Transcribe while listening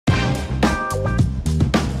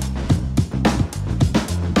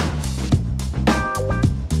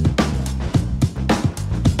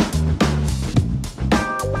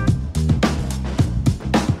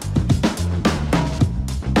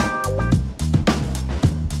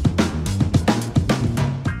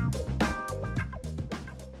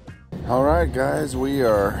Alright guys, we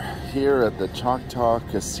are here at the Choctaw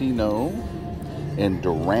Casino in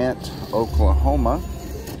Durant, Oklahoma.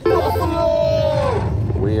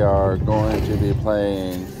 We are going to be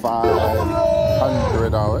playing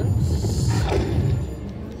 $500.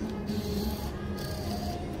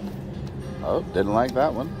 Oh, didn't like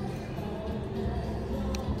that one.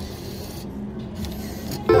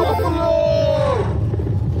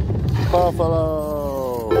 Buffalo!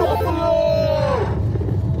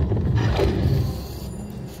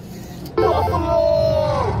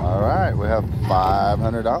 Alright, we have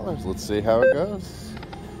 $500. Let's see how it goes.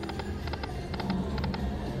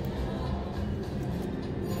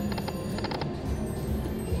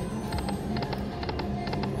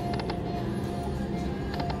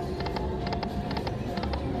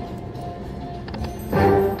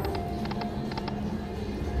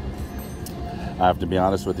 I have to be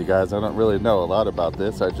honest with you guys, I don't really know a lot about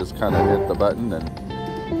this. I just kind of hit the button and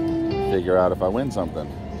figure out if I win something.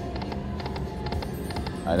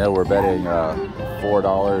 I know we're betting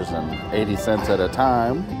 $4.80 at a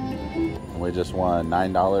time. And we just won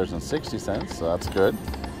 $9.60, so that's good.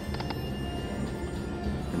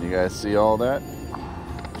 Can you guys see all that?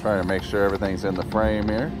 Trying to make sure everything's in the frame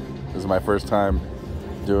here. This is my first time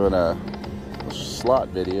doing a slot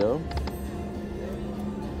video.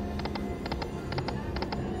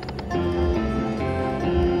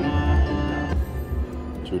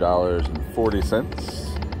 $2.40.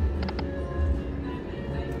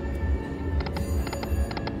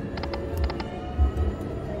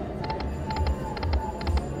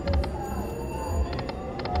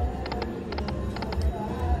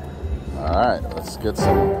 All right, let's get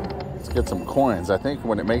some coins. I think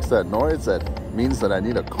when it makes that noise, that means that I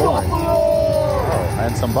need a coin. Oh,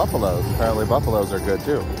 and some buffaloes. Apparently buffaloes are good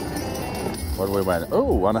too. What do we win?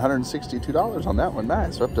 Oh, $162 on that one.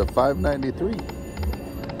 Nice. We're up to $593.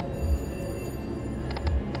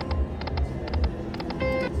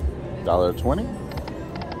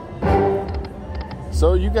 $1.20.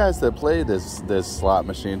 So you guys that play this slot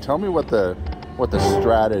machine, tell me what the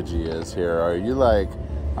strategy is here. Are you like,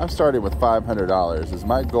 I'm starting with $500. Is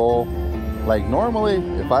my goal, like normally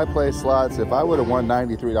if I play slots, if I would have won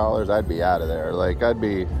 $93, I'd be out of there. Like I'd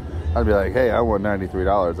be like, hey, I won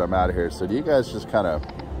 $93, I'm out of here. So do you guys just kind of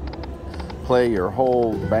play your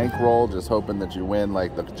whole bankroll just hoping that you win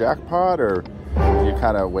like the jackpot, or do you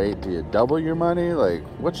kind of wait? Do you double your money? Like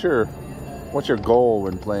what's your goal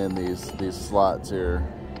when playing these slots here?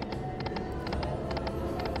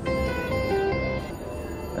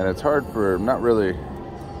 And it's hard for not really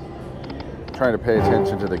trying to pay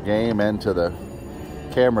attention to the game and to the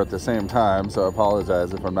camera at the same time, so I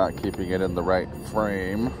apologize if I'm not keeping it in the right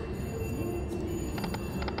frame.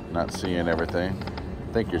 Not seeing everything.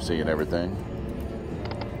 I think you're seeing everything.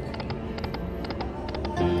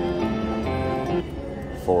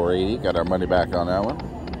 $4.80, got our money back on that one.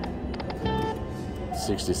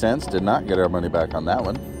 60 cents, did not get our money back on that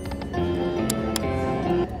one.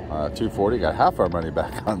 $2.40, got half our money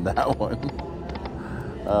back on that one.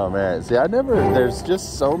 Oh man, see, there's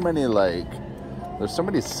just so many, like, there's so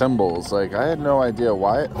many symbols. Like, I had no idea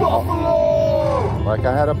why. Like,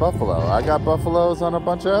 I had a buffalo. I got buffaloes on a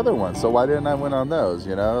bunch of other ones, so why didn't I win on those,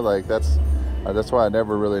 you know? Like, that's why I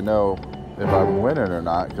never really know if I'm winning or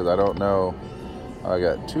not, because I don't know. I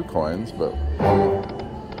got 2 coins, but one.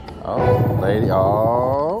 Oh, lady.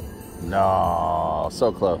 Oh, no.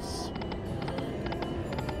 So close.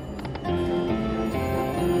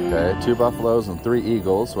 Okay, 2 buffaloes and 3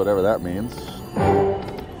 eagles, whatever that means.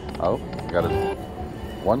 Oh, got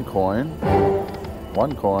 1 coin.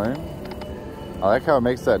 1 coin. I like how it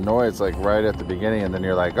makes that noise like right at the beginning, and then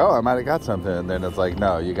you're like, oh, I might have got something. And then it's like,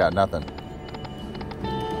 no, you got nothing.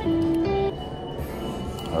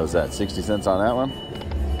 What was that, 60 cents on that one?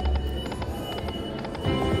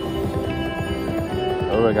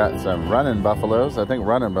 Oh, we got some running buffaloes. I think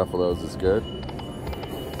running buffaloes is good.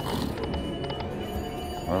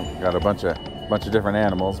 Well, got a bunch of different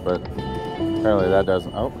animals, but apparently that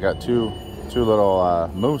doesn't. Oh, we got two little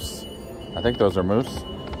moose. I think those are moose.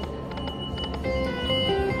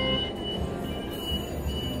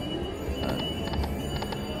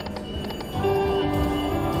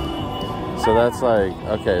 So that's like,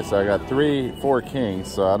 okay, so I got 4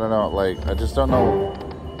 kings, so I don't know, like, I just don't know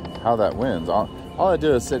how that wins. All I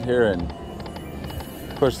do is sit here and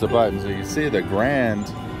push the buttons. So you see the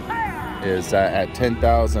grand is at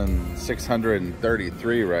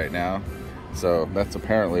 10,633 right now. So that's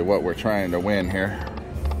apparently what we're trying to win here.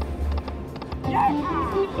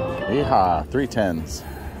 Yeehaw, 3 10s.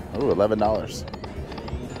 Ooh, $11.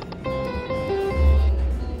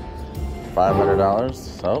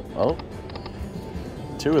 $500. Oh.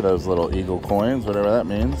 2 of those little eagle coins, whatever that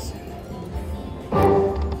means.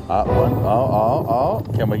 Oh,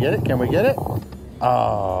 can we get it? Can we get it?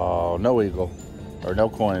 Oh, no eagle. Or no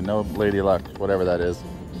coin, no lady luck, whatever that is.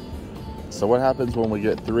 So what happens when we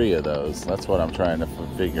get 3 of those? That's what I'm trying to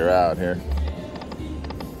figure out here.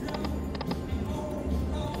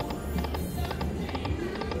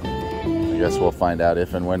 I guess we'll find out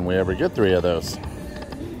if and when we ever get 3 of those.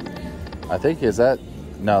 I think, is that...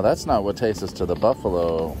 No, that's not what takes us to the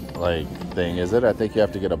buffalo, like, thing, is it? I think you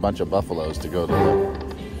have to get a bunch of buffaloes to go to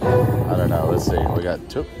the... I don't know, let's see. We got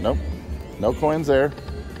 2... Nope. No coins there.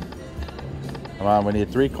 Come on, we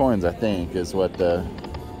need 3 coins, I think, is what the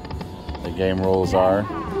game rules are.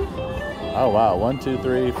 Oh, wow. 1, 2,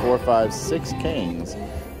 3, 4, 5, 6 kings.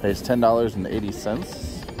 Pays $10.80.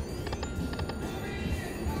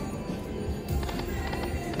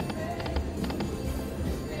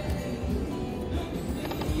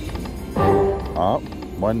 Oh,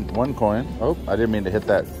 one coin. Oh, I didn't mean to hit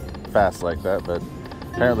that fast like that, but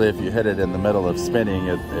apparently if you hit it in the middle of spinning,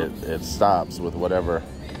 it stops with whatever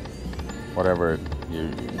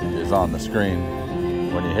is on the screen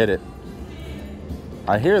when you hit it.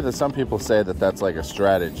 I hear that some people say that that's like a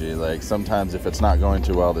strategy, like sometimes if it's not going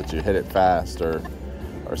too well that you hit it fast or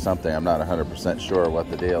something. I'm not 100% sure what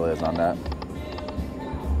the deal is on that.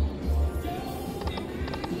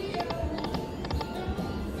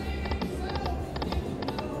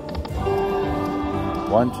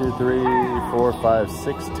 One, 2, 3, 4, 5,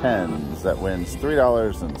 6 tens. That wins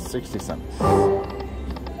 $3.60.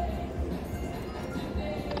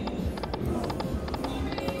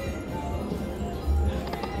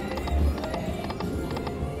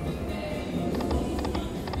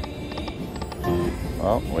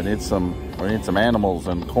 Well, we need some animals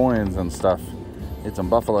and coins and stuff. Need some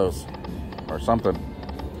buffaloes or something.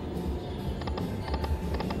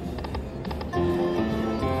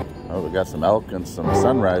 Oh, we got some elk and some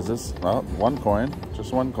sunrises. Well, 1 coin.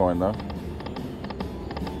 Just 1 coin, though.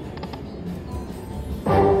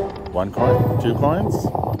 1 coin? 2 coins?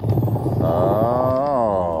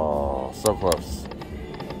 Oh, so close.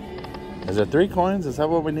 Is it 3 coins? Is that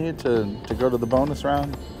what we need to go to the bonus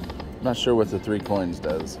round? I'm not sure what the 3 coins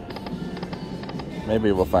does.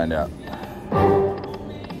 Maybe we'll find out.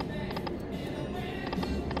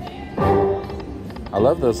 I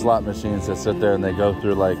love those slot machines that sit there and they go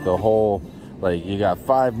through like the whole, like you got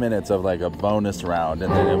 5 minutes of like a bonus round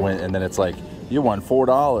and then it's like you won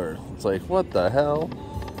 $4. It's like, what the hell?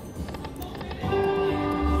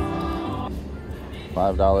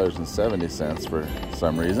 $5.70 for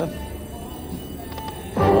some reason.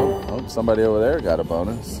 Oh, somebody over there got a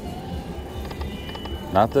bonus.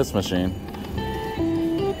 Not this machine.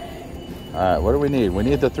 Alright, what do we need? We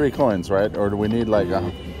need the 3 coins, right? Or do we need like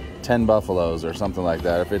 10 buffaloes or something like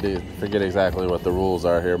that? I forget exactly what the rules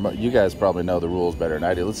are here. You guys probably know the rules better than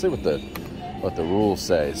I do. Let's see what the rules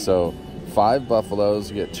say. So 5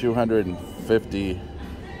 buffaloes, you get 250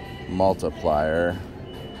 multiplier.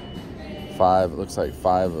 5, it looks like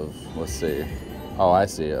 5 of, let's see. Oh, I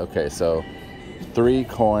see. Okay, so 3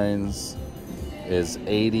 coins is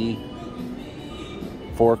 80.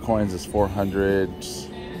 4 coins is 400.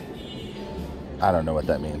 I don't know what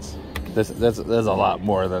that means. There's a lot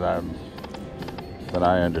more than I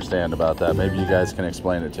understand about that. Maybe you guys can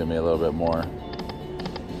explain it to me a little bit more.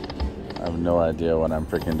 I have no idea what I'm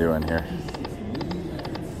freaking doing here.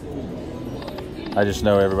 I just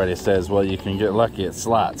know everybody says, well, you can get lucky at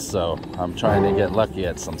slots, so I'm trying to get lucky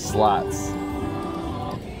at some slots.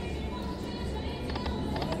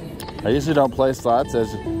 I usually don't play slots,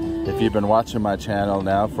 as if you've been watching my channel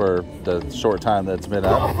now for the short time that's been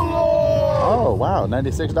up. Oh, wow,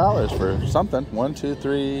 $96 for something. 1, 2,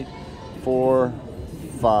 3, 4,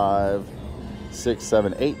 5, 6,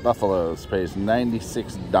 7, 8 buffaloes. Pays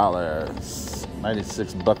 $96.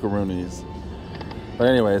 96 buckaroonies. But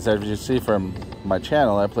anyways, as you see from my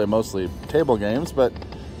channel, I play mostly table games, but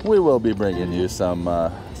we will be bringing you some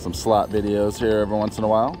slot videos here every once in a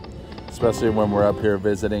while, especially when we're up here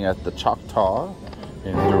visiting at the Choctaw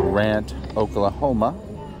in Durant, Oklahoma.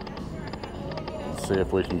 Let's see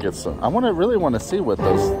if we can get some. I really want to see what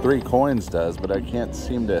those 3 coins does, but I can't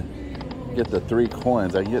seem to get the 3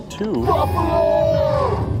 coins. I can get 2.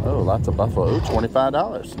 Oh, lots of buffalo. Ooh,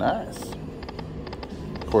 $25. Nice.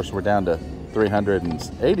 Of course, we're down to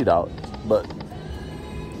 $380, but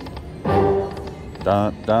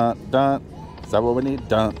dun dun dun. Is that what we need?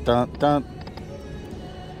 Dun dun dun.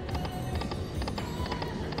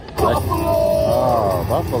 Oh,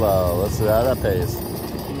 buffalo. Let's see how that pays.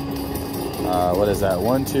 What is that?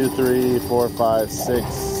 1, 2, 3, 4, 5,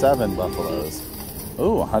 6, 7 buffaloes.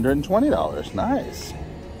 Ooh, $120. Nice.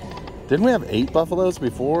 Didn't we have 8 buffaloes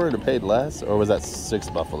before and it paid less? Or was that 6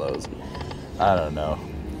 buffaloes? I don't know.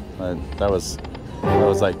 That was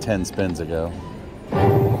like 10 spins ago.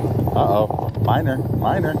 Uh-oh. Minor.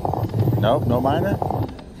 Nope, no minor.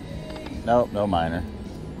 Nope, no minor.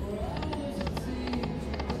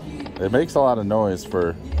 It makes a lot of noise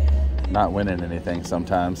for not winning anything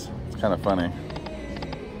sometimes. It's kind of funny.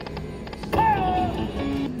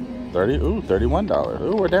 30, ooh, $31.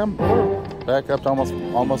 Ooh, we're down, we're back up to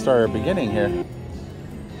almost our beginning here.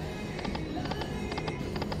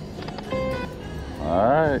 All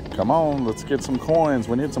right, come on, let's get some coins.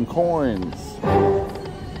 We need some coins.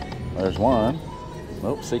 There's one.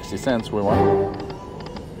 Nope, 60 cents we want.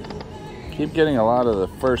 Keep getting a lot of the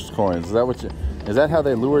first coins. Is that how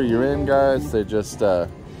they lure you in, guys? They just, they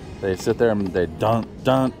sit there and they dunk,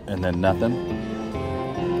 and then nothing.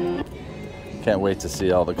 Can't wait to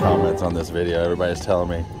see all the comments on this video. Everybody's telling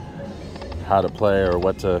me how to play or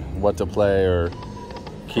what to play or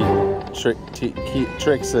keep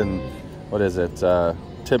tricks and what is it?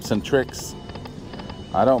 Tips and tricks.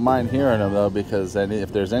 I don't mind hearing them though, because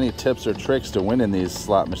if there's any tips or tricks to winning these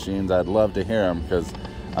slot machines, I'd love to hear them, because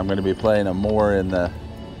I'm going to be playing them more in the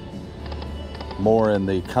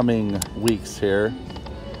coming weeks here.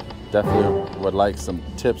 Definitely would like some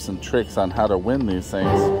tips and tricks on how to win these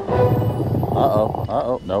things.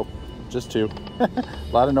 Uh-oh, nope, just 2. A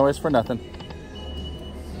lot of noise for nothing.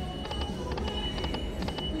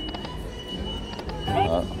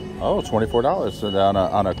 Oh, $24 so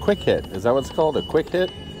on a quick hit. Is that what it's called? A quick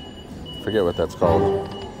hit? Forget what that's called.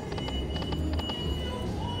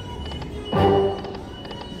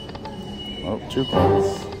 Oh, 2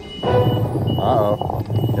 coins. Uh-oh.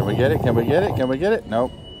 Can we get it? Can we get it? Can we get it?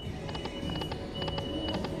 Nope.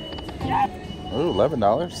 Ooh,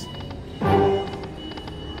 $11.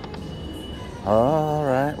 All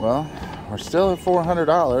right, well, we're still at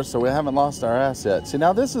 $400, so we haven't lost our ass yet. See,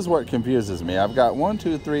 now this is what confuses me. I've got 1,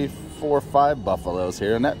 2, 3, 4, 5 buffaloes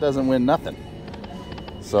here, and that doesn't win nothing.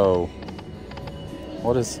 So,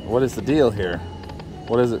 what is the deal here?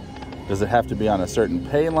 What is it? Does it have to be on a certain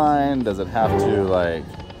pay line? Does it have to like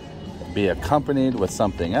be accompanied with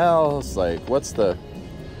something else? Like, what's the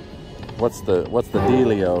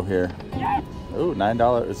dealio here? Ooh,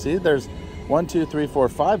 $9. See, there's 1, 2, 3, 4,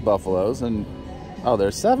 5 buffaloes, and oh,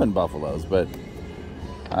 there's 7 buffaloes, but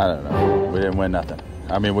I don't know. We didn't win nothing.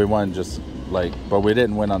 I mean, we won just like, but we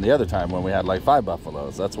didn't win on the other time when we had like 5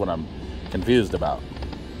 buffaloes. That's what I'm confused about.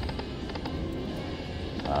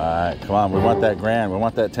 All right, come on. We want that grand. We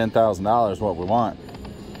want that $10,000. What we want.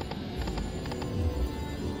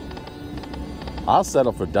 I'll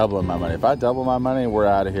settle for doubling my money. If I double my money, we're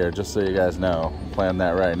out of here. Just so you guys know, I'm playing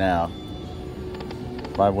that right now.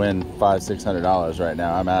 If I win $500, $600 right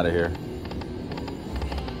now, I'm out of here.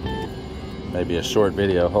 Maybe a short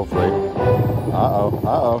video, hopefully.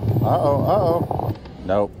 Uh-oh.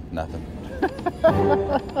 Nope, nothing.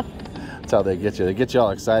 That's how they get you. They get you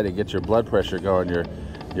all excited, get your blood pressure going, your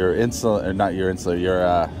insulin, or not your insulin, your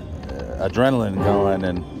adrenaline going,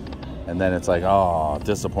 and then it's like, oh,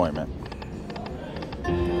 disappointment.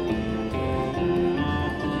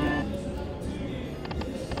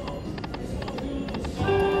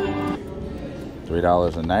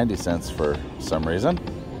 $3.90 for some reason.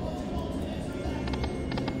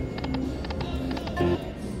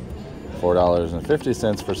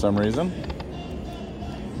 $4.50 for some reason.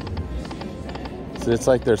 So it's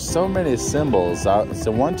like there's so many symbols.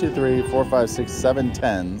 So 1, 2, 3, 4, 5, 6, 7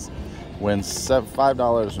 tens wins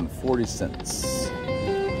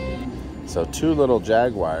 $5.40. So 2 little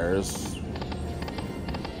jaguars.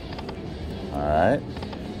 All right.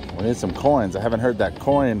 We need some coins. I haven't heard that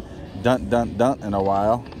coin dun in a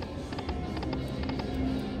while.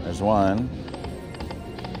 There's one.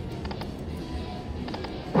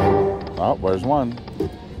 Oh, where's one?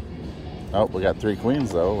 Oh, we got 3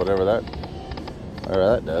 queens though, whatever that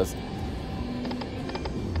does.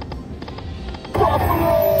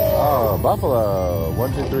 Oh, buffalo.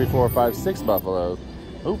 1, 2, 3, 4, 5, 6 buffaloes.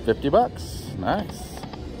 Ooh, $50. Nice.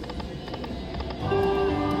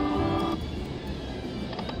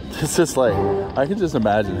 It's just like, I can just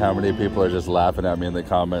imagine how many people are just laughing at me in the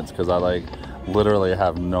comments because I like literally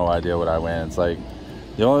have no idea what I win. It's like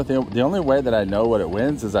the only way that I know what it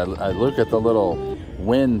wins is I look at the little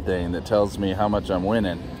win thing that tells me how much I'm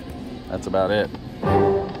winning. That's about it.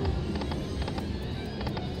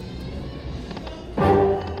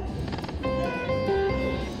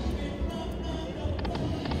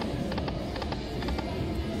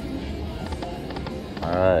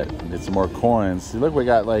 Alright, need some more coins. See, look, we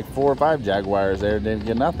got like 4 or 5 jaguars there, didn't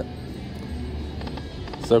get nothing.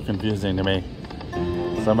 So confusing to me.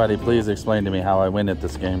 Somebody please explain to me how I win at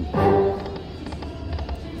this game.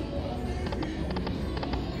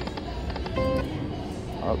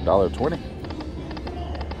 $1.20.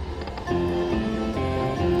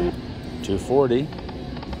 240.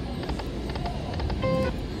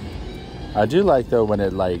 I do like though when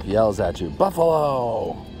it like yells at you,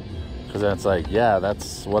 Buffalo, because that's like, yeah,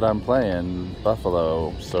 that's what I'm playing,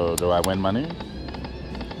 Buffalo. So do I win money?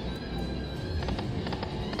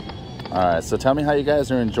 All right, so tell me how you guys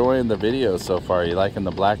are enjoying the video so far. You liking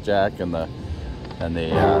the blackjack and the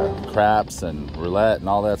craps and roulette and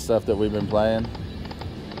all that stuff that we've been playing?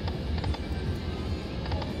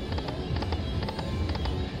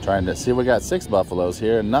 Trying to see, we got 6 buffaloes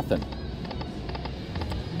here and nothing.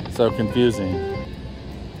 So confusing.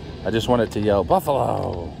 I just want it to yell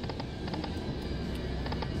Buffalo.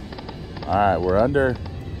 All right, we're under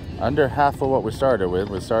half of what we started with.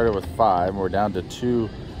 We started with 5. We're down to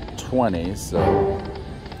 220. So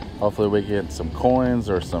hopefully we get some coins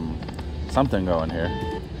or something going here.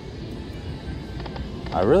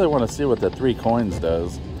 I really want to see what the 3 coins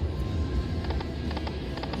does.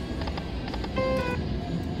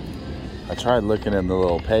 I tried looking in the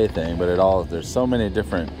little pay thing, but there's so many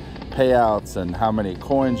different payouts and how many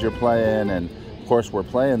coins you're playing, and of course we're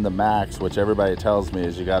playing the max, which everybody tells me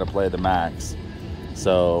is you got to play the max.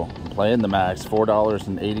 So I'm playing the max,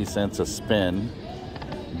 $4.80 a spin,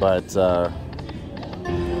 but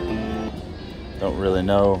don't really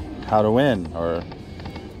know how to win, or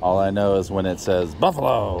all I know is when it says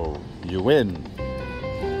Buffalo, you win,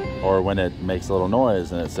 or when it makes a little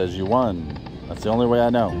noise and it says you won. That's the only way I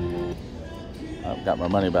know. I've got my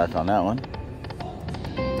money back on that one.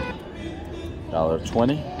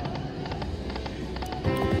 $1.20.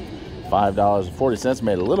 $5.40.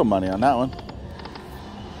 Made a little money on that one.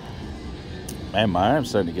 Man, my arm's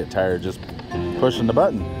starting to get tired just pushing the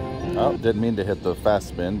button. Oh, didn't mean to hit the fast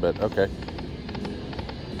spin, but okay.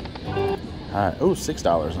 All right. Oh,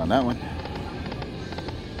 $6 on that one.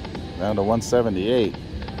 Down to 178.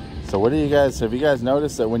 So what do you guys, have you guys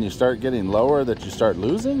noticed that when you start getting lower that you start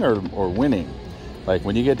losing or winning? Like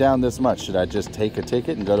when you get down this much, should I just take a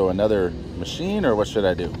ticket and go to another machine, or what should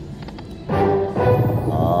I do?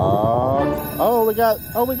 Oh, we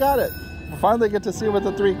got it. We finally get to see what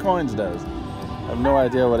the 3 coins does. I have no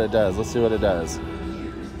idea what it does. Let's see what it does.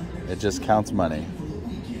 It just counts money.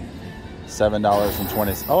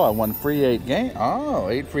 $7.20. Oh, I won free 8 games. Oh,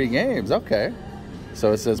 8 free games. Okay.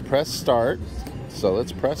 So it says press start. So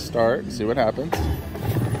let's press start and see what happens.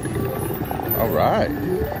 All right.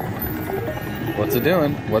 What's it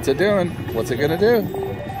doing? What's it doing? What's it gonna do?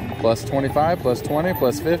 Plus 25, plus 20,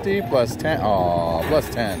 plus 50, plus 10. Oh, plus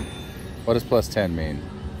 10. What does plus 10 mean?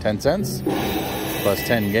 10 cents? Plus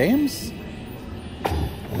 10 games?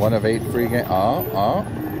 1 of 8 free games. Oh.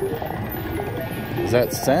 Is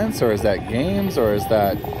that cents, or is that games, or is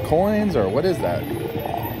that coins, or what is that?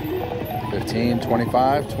 15,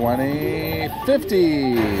 25, 20,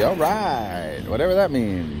 50. All right. Whatever that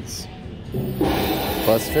means.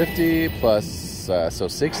 Plus 50, plus, so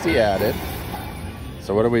 60 added.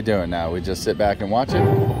 So what are we doing now? We just sit back and watch it?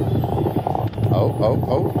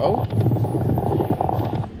 Oh.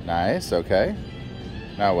 Nice, okay.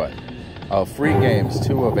 Now what? Oh, free games,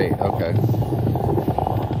 2 of 8. Okay.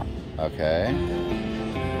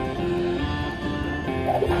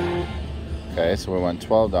 Okay, so we won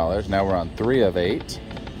 $12. Now we're on 3 of 8.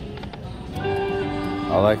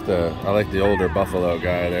 I like the older Buffalo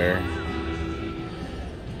guy there.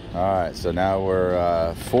 All right, so now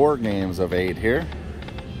we're 4 games of 8 here.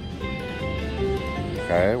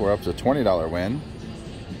 Okay, we're up to $20 win.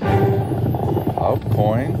 Oh,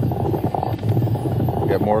 coin.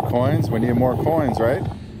 Get more coins. We need more coins, right?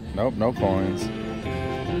 Nope, no coins.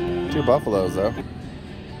 2 buffaloes though.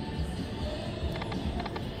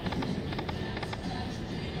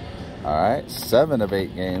 All right, 7 of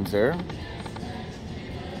 8 games here.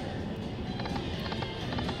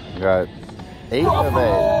 We got 8 of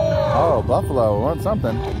 8. Oh, Buffalo won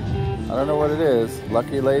something. I don't know what it is.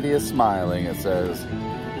 Lucky Lady is smiling, it says.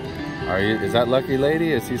 Is that Lucky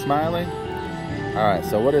Lady? Is he smiling? All right,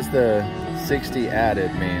 so what does the 60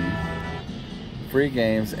 added mean? Free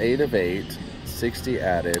games, 8 of 8, 60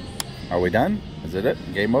 added. Are we done? Is it?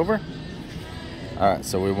 Game over? All right,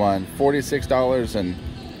 so we won $46 and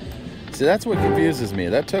see, that's what confuses me.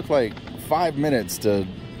 That took like 5 minutes to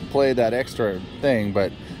play that extra thing,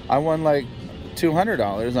 but I won like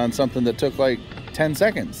 $200 on something that took like 10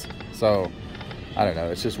 seconds. So, I don't know.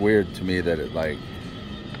 It's just weird to me that it like...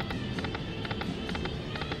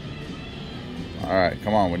 All right,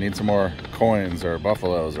 come on. We need some more coins or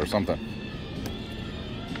buffaloes or something.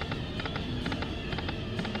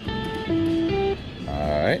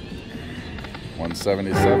 All right.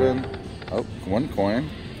 177. Oh, 1 coin.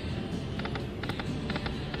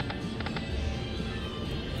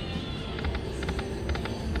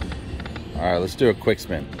 All right, let's do a quick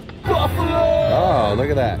spin. Oh, look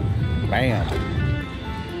at that. Bam.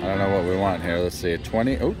 I don't know what we want here. Let's see.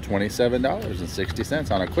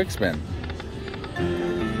 $27.60 on a quick spin.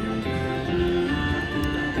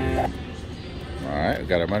 All right, we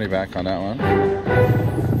got our money back on that one.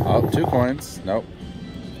 Oh, 2 coins. Nope.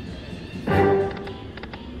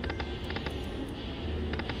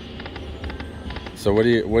 So what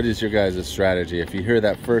is your guys' strategy? If you hear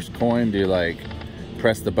that first coin, do you like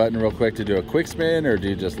press the button real quick to do a quick spin, or do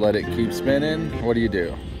you just let it keep spinning? What do you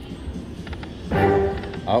do?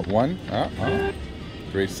 Oh, 1.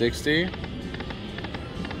 360.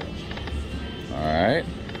 All right.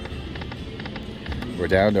 We're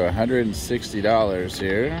down to $160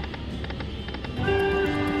 here.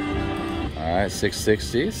 All right,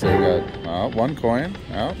 660. So we got 1 coin.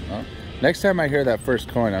 Oh. Next time I hear that first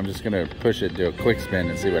coin, I'm just gonna push it, do a quick spin,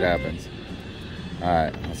 and see what happens. All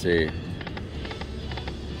right, let's see.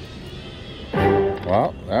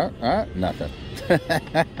 Well, nothing.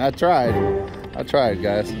 I tried,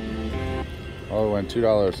 guys. Oh, it went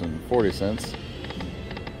 $2.40.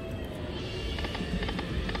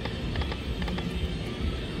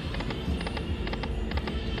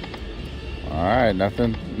 All right,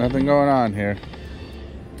 nothing going on here.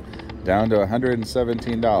 Down to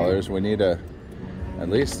 $117. We need at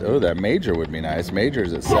least, that major would be nice.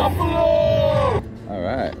 Major's at 7. All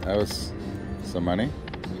right, that was some money.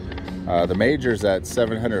 The major's at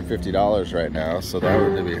 $750 right now, so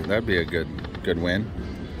that'd be a good win.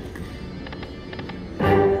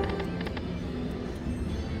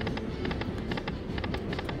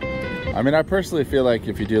 I mean, I personally feel like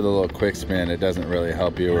if you do the little quick spin, it doesn't really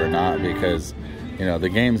help you or not, because the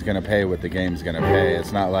game's going to pay what the game's going to pay.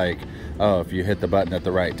 It's not like, oh, if you hit the button at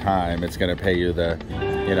the right time, it's going to pay you the,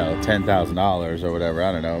 $10,000 or whatever.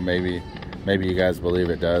 I don't know. Maybe you guys believe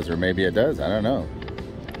it does, or maybe it does. I don't know.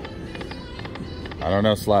 I don't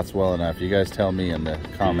know slots well enough. You guys tell me in the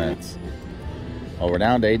comments. Oh, we're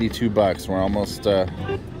down to 82 bucks. We're almost done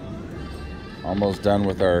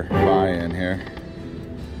with our buy-in here.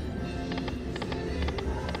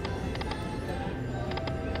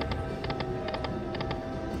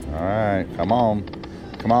 All right, come on,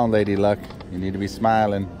 Lady Luck. You need to be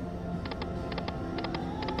smiling.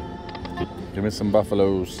 Give me some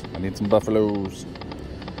buffaloes. I need some buffaloes.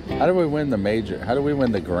 How do we win the major? How do we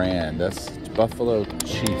win the grand? That's Buffalo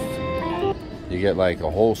Chief. You get like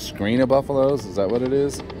a whole screen of buffaloes. Is that what it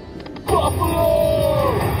is?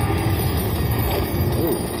 Buffalo!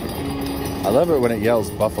 Ooh. I love it when it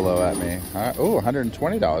yells buffalo at me. All right. Ooh,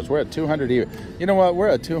 $120. We're at $200 even. You know what? We're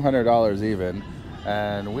at $200 even.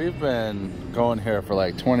 And we've been going here for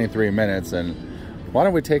like 23 minutes, and why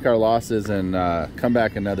don't we take our losses and come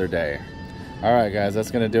back another day? All right, guys,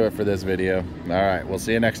 that's going to do it for this video. All right, we'll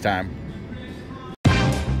see you next time.